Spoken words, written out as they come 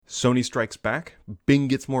Sony strikes back, Bing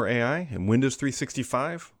gets more AI, and Windows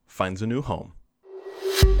 365 finds a new home.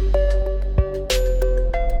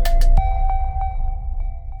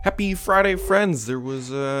 Happy Friday, friends.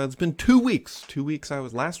 It's been 2 weeks. 2 weeks.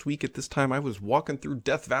 Last week at this time, I was walking through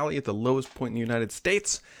Death Valley at the lowest point in the United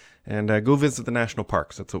States and go visit the national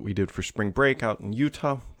parks. That's what we did for spring break out in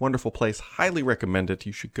Utah. Wonderful place. Highly recommend it.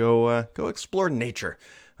 You should go explore nature.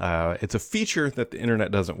 It's a feature that the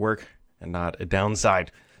internet doesn't work and not a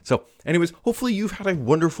downside. So anyways, hopefully you've had a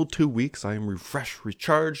wonderful 2 weeks. I am refreshed,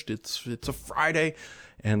 recharged. It's a Friday.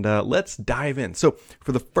 And let's dive in. So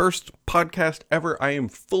for the first podcast ever, I am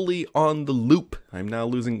fully on the Loop. I'm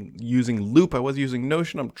now using Loop. I was using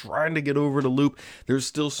Notion. I'm trying to get over to Loop. There's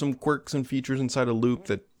still some quirks and features inside of Loop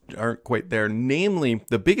that aren't quite there. Namely,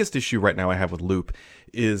 the biggest issue right now I have with Loop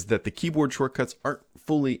is that the keyboard shortcuts aren't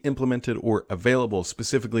fully implemented or available,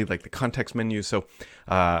 specifically like the context menu. So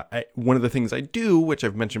one of the things I do, which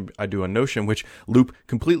I've mentioned I do on Notion, which Loop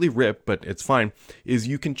completely ripped, but it's fine, is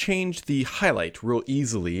you can change the highlight real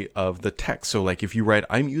easily of the text. So like if you write,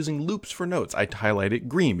 I'm using loops for notes, I highlight it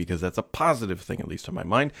green because that's a positive thing, at least in my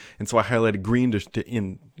mind. And so I highlighted green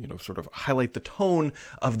to sort of highlight the tone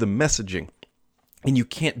of the messaging. And you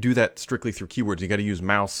can't do that strictly through keywords. You got to use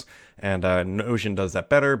mouse, and Notion does that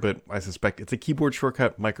better, but I suspect it's a keyboard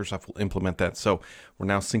shortcut. Microsoft will implement that. So we're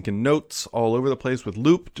now syncing notes all over the place with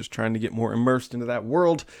Loop, just trying to get more immersed into that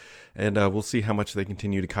world. And we'll see how much they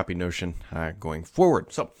continue to copy Notion going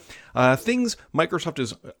forward. So things Microsoft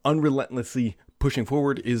is unrelentlessly pushing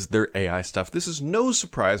forward is their AI stuff. This is no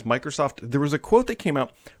surprise. Microsoft, there was a quote that came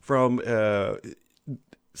out from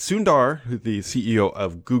Sundar, the CEO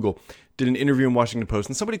of Google, did an interview in Washington Post,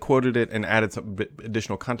 and somebody quoted it and added some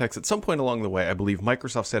additional context. At some point along the way, I believe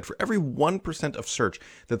Microsoft said for every 1% of search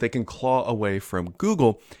that they can claw away from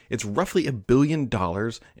Google, it's roughly $1 billion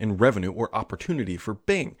in revenue or opportunity for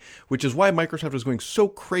Bing, which is why Microsoft is going so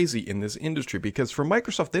crazy in this industry, because for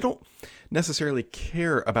Microsoft, they don't necessarily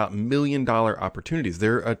care about $1 million opportunities.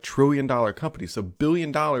 They're a $1 trillion company, so $1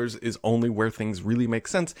 billion is only where things really make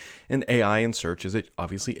sense, and AI and search is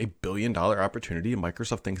obviously a $1 billion opportunity, and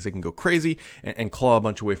Microsoft thinks they can go crazy and claw a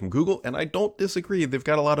bunch away from Google, and I don't disagree. They've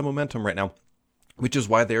got a lot of momentum right now, which is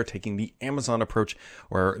why they are taking the Amazon approach,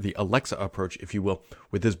 or the Alexa approach, if you will,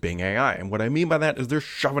 with this Bing AI. And what I mean by that is they're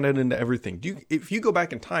shoving it into everything. If you go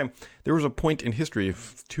back in time, there was a point in history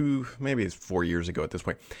of maybe it's 4 years ago at this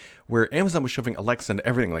point, where Amazon was shoving Alexa into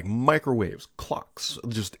everything, like microwaves, clocks.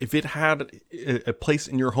 Just if it had a place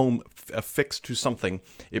in your home affixed to something,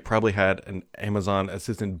 it probably had an Amazon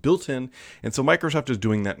assistant built in. And so Microsoft is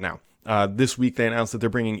doing that now. This week they announced that they're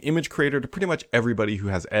bringing Image Creator to pretty much everybody who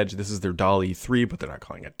has Edge. This is their DALL-E 3, but they're not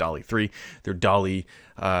calling it DALL-E 3. Their DALL-E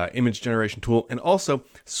image generation tool. And also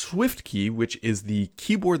SwiftKey, which is the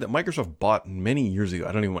keyboard that Microsoft bought many years ago.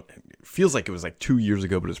 It feels like it was like 2 years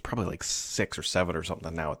ago, but it's probably like 6 or 7 or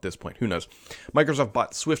something now at this point. Who knows? Microsoft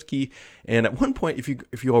bought SwiftKey, and at one point,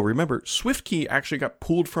 if you all remember, SwiftKey actually got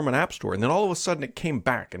pulled from an app store, and then all of a sudden it came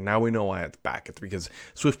back, and now we know why it's back. It's because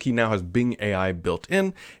SwiftKey now has Bing AI built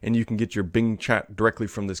in, and you can get your Bing chat directly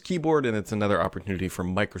from this keyboard, and it's another opportunity for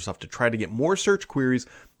Microsoft to try to get more search queries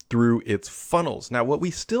through its funnels. Now,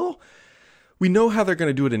 we know how they're going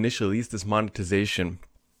to do it initially, at least this monetization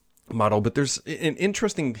model, but there's an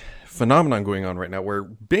interesting phenomenon going on right now where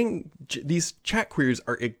Bing, these chat queries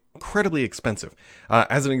are incredibly expensive.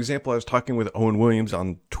 As an example, I was talking with Owen Williams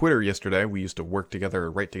on Twitter yesterday. We used to work together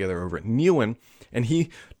or write together over at Neowin, and he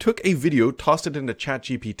took a video, tossed it into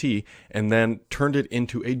ChatGPT, and then turned it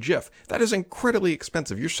into a GIF. That is incredibly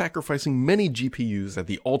expensive. You're sacrificing many GPUs at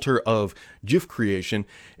the altar of GIF creation,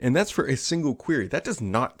 and that's for a single query. That does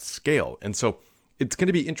not scale. And so it's going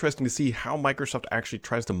to be interesting to see how Microsoft actually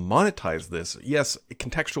tries to monetize this. Yes,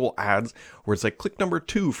 contextual ads where it's like click number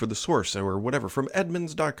 2 for the source or whatever from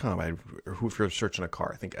Edmunds.com. If you're searching a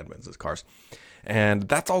car, I think Edmunds is cars. And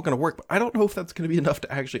that's all going to work, but I don't know if that's going to be enough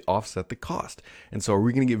to actually offset the cost. And so are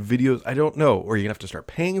we going to get videos? I don't know. Or are you going to have to start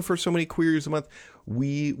paying for so many queries a month?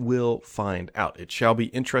 We will find out. It shall be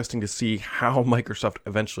interesting to see how Microsoft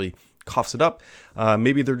eventually coughs it up.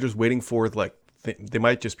 Maybe they're just waiting for they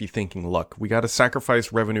might just be thinking, look, we got to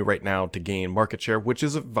sacrifice revenue right now to gain market share, which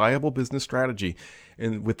is a viable business strategy,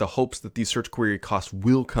 and with the hopes that these search query costs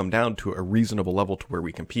will come down to a reasonable level to where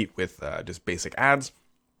we compete with just basic ads.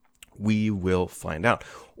 We will find out.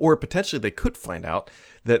 Or potentially they could find out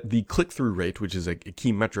that the click-through rate, which is a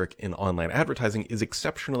key metric in online advertising, is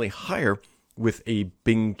exceptionally higher with a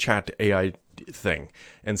Bing chat AI thing.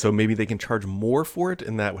 And so maybe they can charge more for it,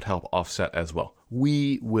 and that would help offset as well.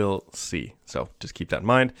 We will see. So just keep that in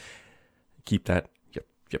mind. Keep that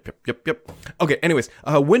Yep. Okay, anyways,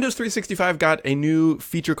 Windows 365 got a new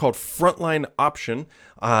feature called Frontline Option.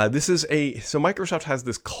 So Microsoft has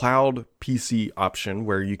this cloud PC option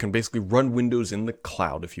where you can basically run Windows in the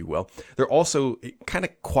cloud, if you will. They're also kind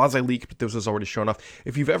of quasi-leaked, but this was already shown off.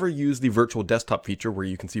 If you've ever used the virtual desktop feature where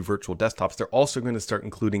you can see virtual desktops, they're also going to start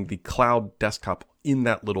including the cloud desktop in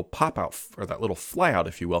that little pop-out, or that little flyout,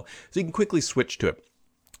 if you will, so you can quickly switch to it.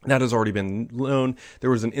 That has already been known. There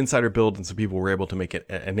was an insider build, and some people were able to make it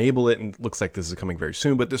enable it, and it looks like this is coming very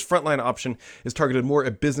soon. But this frontline option is targeted more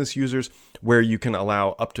at business users, where you can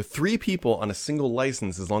allow up to 3 people on a single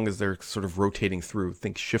license, as long as they're sort of rotating through,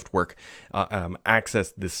 think shift work,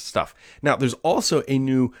 access this stuff. Now, there's also a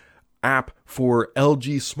new app for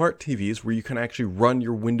LG smart TVs where you can actually run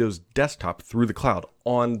your Windows desktop through the cloud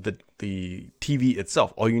on the TV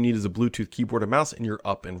itself. All you need is a Bluetooth keyboard and mouse, and you're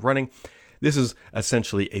up and running. This is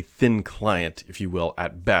essentially a thin client, if you will,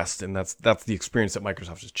 at best, and that's the experience that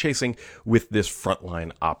Microsoft is chasing with this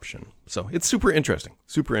frontline option. So it's super interesting.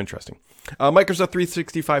 Microsoft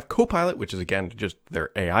 365 Copilot, which is again just their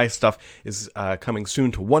AI stuff, is coming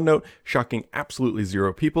soon to OneNote, shocking absolutely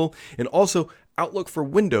 0 people. And also Outlook for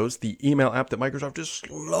Windows, the email app that Microsoft is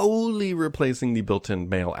slowly replacing the built-in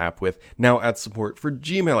mail app with, now adds support for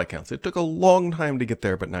Gmail accounts. It took a long time to get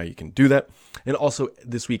there, but now you can do that. And also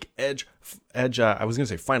this week, Edge, I was going to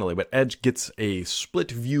say finally, but Edge gets a split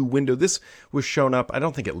view window. This was shown up. I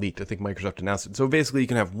don't think it leaked. I think Microsoft announced it. So basically you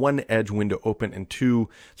can have one Edge window open and 2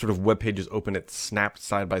 sort of web pages open. It's snapped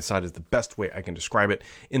side by side is the best way I can describe it,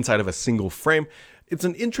 inside of a single frame. It's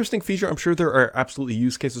an interesting feature. I'm sure there are absolutely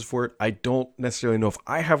use cases for it. I don't necessarily know if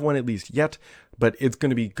I have one at least yet, but it's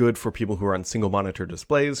going to be good for people who are on single monitor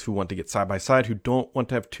displays, who want to get side by side, who don't want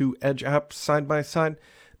to have 2 Edge apps side by side.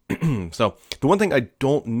 So the one thing I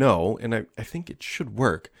don't know, and I think it should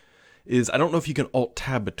work, is I don't know if you can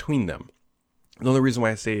Alt-Tab between them. The only reason why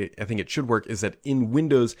I say I think it should work is that in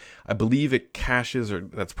Windows, I believe it caches, or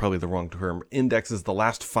that's probably the wrong term, indexes the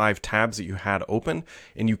last 5 tabs that you had open,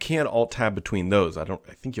 and you can't Alt-Tab between those. I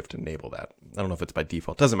think you have to enable that. I don't know if it's by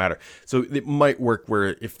default. Doesn't matter. So it might work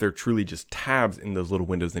where if they're truly just tabs in those little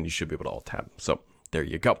windows, then you should be able to Alt-Tab. So there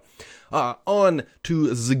you go. On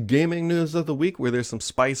to the gaming news of the week, where there's some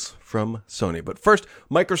spice from Sony. But first,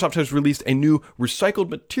 Microsoft has released a new recycled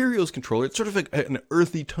materials controller. It's sort of an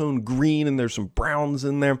earthy tone green, and there's some browns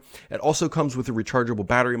in there. It also comes with a rechargeable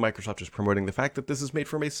battery. Microsoft is promoting the fact that this is made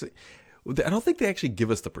from I don't think they actually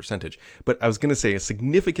give us the percentage, but I was going to say a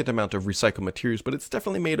significant amount of recycled materials, but it's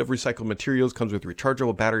definitely made of recycled materials, comes with a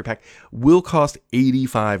rechargeable battery pack, will cost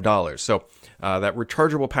 $85. So that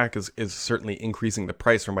rechargeable pack is certainly increasing the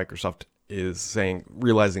price, for Microsoft is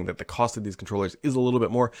realizing that the cost of these controllers is a little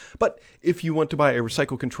bit more. But if you want to buy a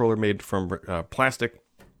recycled controller made from plastic,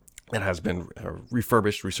 it has been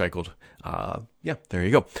refurbished, recycled. There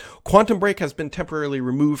you go. Quantum Break has been temporarily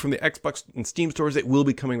removed from the Xbox and Steam stores. It will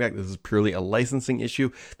be coming back. This is purely a licensing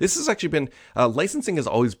issue. This has actually been, licensing is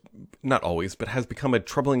not always, but has become a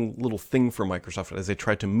troubling little thing for Microsoft as they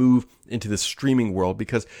try to move into the streaming world,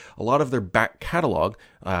 because a lot of their back catalog,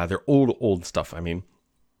 their old stuff,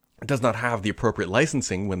 does not have the appropriate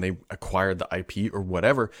licensing when they acquired the IP or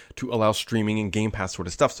whatever to allow streaming and Game Pass sort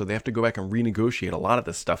of stuff. So they have to go back and renegotiate a lot of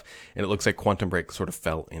this stuff. And it looks like Quantum Break sort of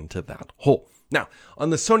fell into that hole. Now,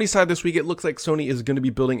 on the Sony side this week, it looks like Sony is going to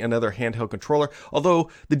be building another handheld controller,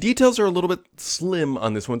 although the details are a little bit slim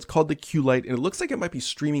on this one. It's called the Q-Lite, and it looks like it might be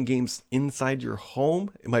streaming games inside your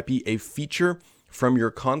home. It might be a feature from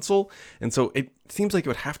your console, and so it seems like it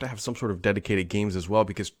would have to have some sort of dedicated games as well,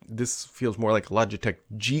 because this feels more like a Logitech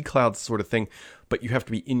G Cloud sort of thing, but you have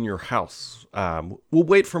to be in your house. We'll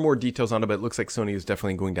wait for more details on it, but it looks like Sony is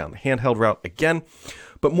definitely going down the handheld route again.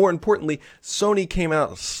 But more importantly, Sony came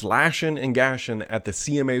out slashing and gashing at the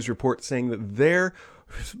CMA's report, saying that they're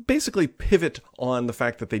basically pivot on the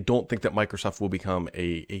fact that they don't think that Microsoft will become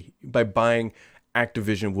by buying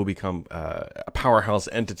Activision will become a powerhouse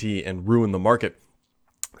entity and ruin the market.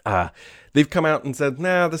 They've come out and said,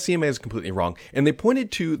 nah, the CMA is completely wrong. And they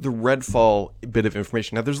pointed to the Redfall bit of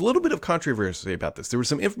information. Now, there's a little bit of controversy about this. There was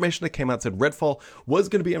some information that came out that said Redfall was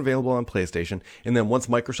going to be available on PlayStation. And then once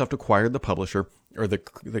Microsoft acquired the publisher or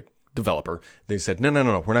the developer, they said, no,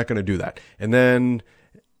 we're not going to do that. And then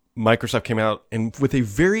Microsoft came out and with a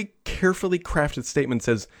very carefully crafted statement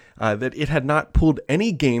says that it had not pulled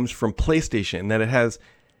any games from PlayStation, and that it has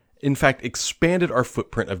in fact expanded our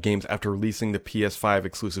footprint of games after releasing the PS5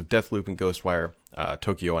 exclusive Deathloop and Ghostwire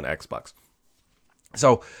Tokyo on Xbox.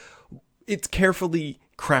 So it's carefully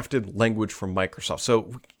crafted language from Microsoft.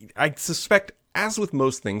 So I suspect, as with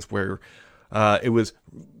most things where it was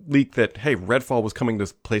leaked that, hey, Redfall was coming to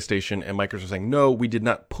PlayStation, and Microsoft was saying, no, we did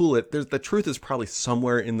not pull it. The truth is probably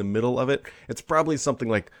somewhere in the middle of it. It's probably something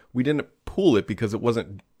like, we didn't pull it because it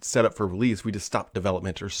wasn't set up for release. We just stopped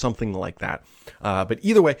development or something like that. But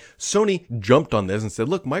either way, Sony jumped on this and said,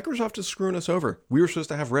 look, Microsoft is screwing us over. We were supposed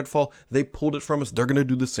to have Redfall. They pulled it from us. They're going to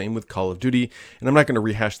do the same with Call of Duty. And I'm not going to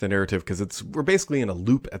rehash the narrative because we're basically in a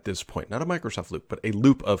loop at this point. Not a Microsoft loop, but a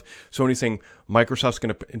loop of Sony saying Microsoft's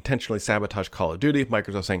going to intentionally sabotage Call of Duty.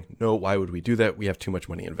 Microsoft saying, no, why would we do that? We have too much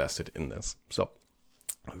money invested in this. So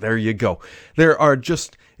there you go. There are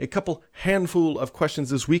just a couple handful of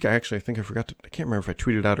questions this week. I think I forgot to, I can't remember if I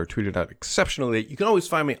tweeted out exceptionally late. You can always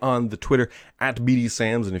find me on the Twitter at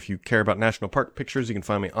BDSams. And if you care about national park pictures, you can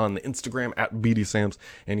find me on the Instagram at BDSams.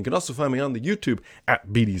 And you can also find me on the YouTube at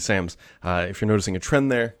BDSams. If you're noticing a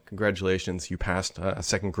trend there, congratulations. You passed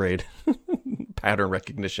second grade pattern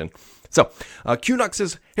recognition. So QNox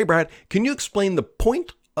says, hey, Brad, can you explain the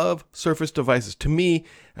point of Surface devices? To me,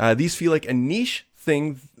 these feel like a niche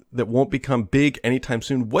thing that won't become big anytime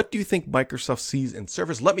soon. What do you think Microsoft sees in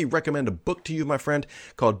Surface? Let me recommend a book to you, my friend,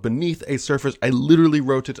 called Beneath a Surface. I literally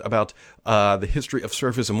wrote it about the history of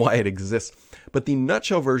Surface and why it exists. But the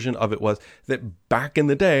nutshell version of it was that back in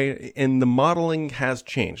the day, and the modeling has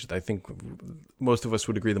changed. I think most of us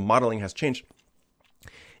would agree the modeling has changed.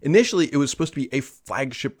 Initially, it was supposed to be a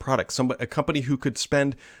flagship product, a company who could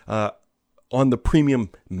spend on the premium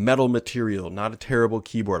metal material, not a terrible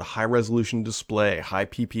keyboard, a high-resolution display, high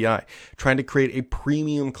PPI, trying to create a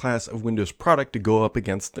premium class of Windows product to go up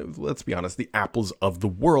against, let's be honest, the Apples of the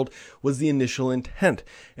world was the initial intent.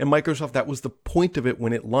 And Microsoft, that was the point of it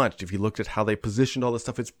when it launched. If you looked at how they positioned all this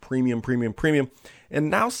stuff, it's premium. And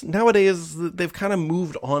nowadays, they've kind of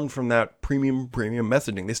moved on from that premium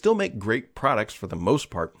messaging. They still make great products for the most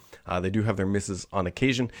part. They do have their misses on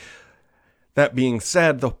occasion. That being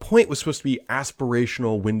said, the point was supposed to be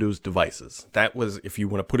aspirational Windows devices. That was, if you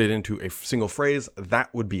want to put it into a single phrase,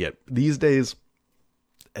 that would be it. These days,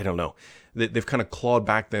 I don't know. They've kind of clawed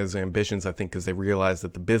back those ambitions, I think, because they realized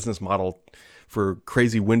that the business model for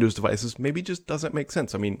crazy Windows devices maybe just doesn't make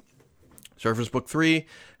sense. I mean, Surface Book 3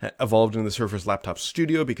 evolved into the Surface Laptop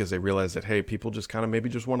Studio because they realized that, hey, people just kind of maybe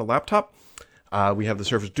just want a laptop. We have the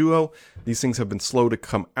Surface Duo. These things have been slow to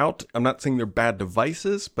come out. I'm not saying they're bad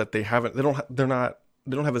devices, but they don't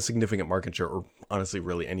have a significant market share, or honestly,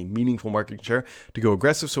 really any meaningful market share to go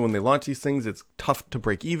aggressive. So when they launch these things, it's tough to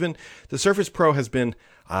break even. The Surface Pro has been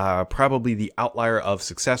probably the outlier of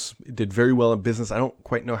success. It did very well in business. I don't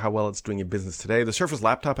quite know how well it's doing in business today. The Surface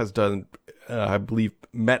Laptop has done, I believe,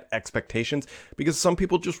 met expectations because some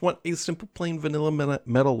people just want a simple, plain vanilla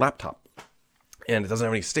metal laptop. And it doesn't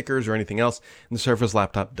have any stickers or anything else. And the Surface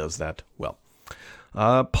Laptop does that well.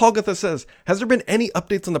 Paul Gutha says, has there been any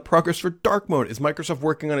updates on the progress for dark mode? Is Microsoft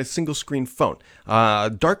working on a single screen phone?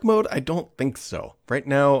 Dark mode, I don't think so. Right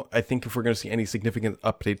now, I think if we're going to see any significant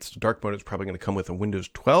updates to dark mode, it's probably going to come with a Windows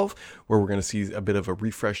 12, where we're going to see a bit of a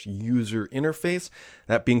refreshed user interface.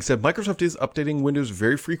 That being said, Microsoft is updating Windows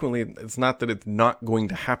very frequently. It's not that it's not going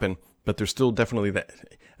to happen, but there's still definitely that.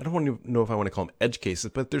 I don't want to know if I want to call them edge cases,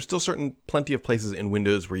 but there's still plenty of places in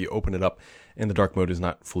Windows where you open it up and the dark mode is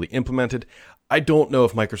not fully implemented. I don't know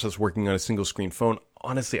if Microsoft's working on a single screen phone.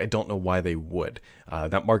 Honestly, I don't know why they would.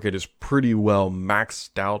 That market is pretty well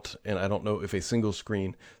maxed out, and I don't know if a single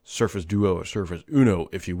screen Surface Duo or Surface Uno,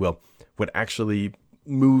 if you will, would actually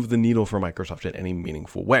move the needle for Microsoft in any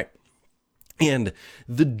meaningful way. And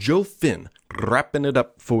the Joe Finn, wrapping it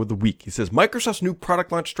up for the week. He says, Microsoft's new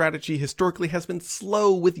product launch strategy historically has been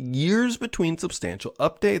slow with years between substantial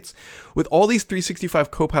updates. With all these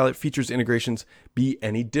 365 Copilot features integrations be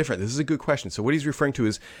any different? This is a good question. So what he's referring to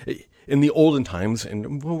is in the olden times,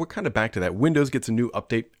 and well, we're kind of back to that. Windows gets a new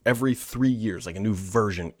update every 3 years, like a new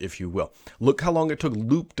version, if you will. Look how long it took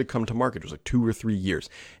Loop to come to market. It was like 2 or 3 years.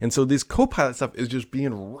 And so this Copilot stuff is just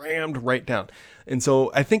being rammed right down. And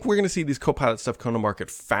so I think we're going to see these Copilot stuff come to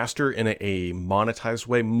market faster in a monetized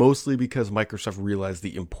way, mostly because Microsoft realized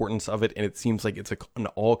the importance of it. And it seems like it's an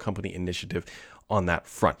all-company initiative on that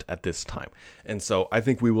front at this time. And so I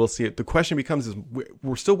think we will see it. The question becomes, is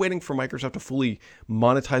we're still waiting for Microsoft to fully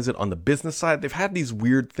monetize it on the business side. They've had these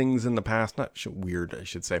weird things in the past, not weird, I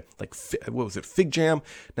should say, like, what was it, FigJam?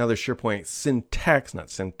 Now there's SharePoint Syntax, not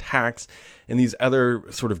Syntax, and these other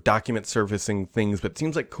sort of document servicing things. But it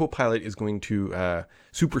seems like Copilot is going to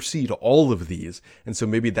supersede all of these. And so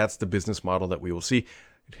maybe that's the business model that we will see.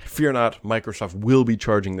 Fear not, Microsoft will be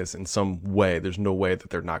charging this in some way. There's no way that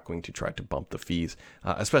they're not going to try to bump the fees,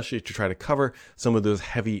 especially to try to cover some of those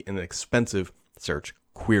heavy and expensive search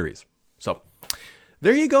queries. So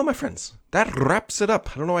There you go, my friends. That wraps it up.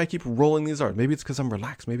 I don't know why I keep rolling these out. Maybe it's because I'm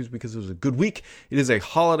relaxed. Maybe it's because it was a good week. It is a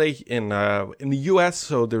holiday in the U.S.,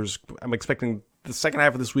 so I'm expecting the second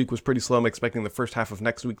half of this week was pretty slow. I'm expecting the first half of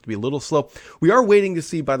next week to be a little slow. We are waiting to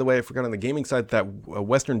see, by the way, I forgot on the gaming side, that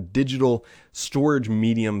Western digital storage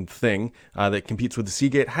medium thing that competes with the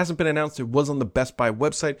Seagate hasn't been announced. It was on the Best Buy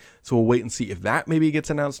website, so we'll wait and see if that maybe gets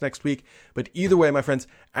announced next week. But either way, my friends,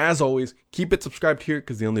 as always, keep it subscribed here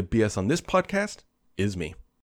because the only BS on this podcast is me.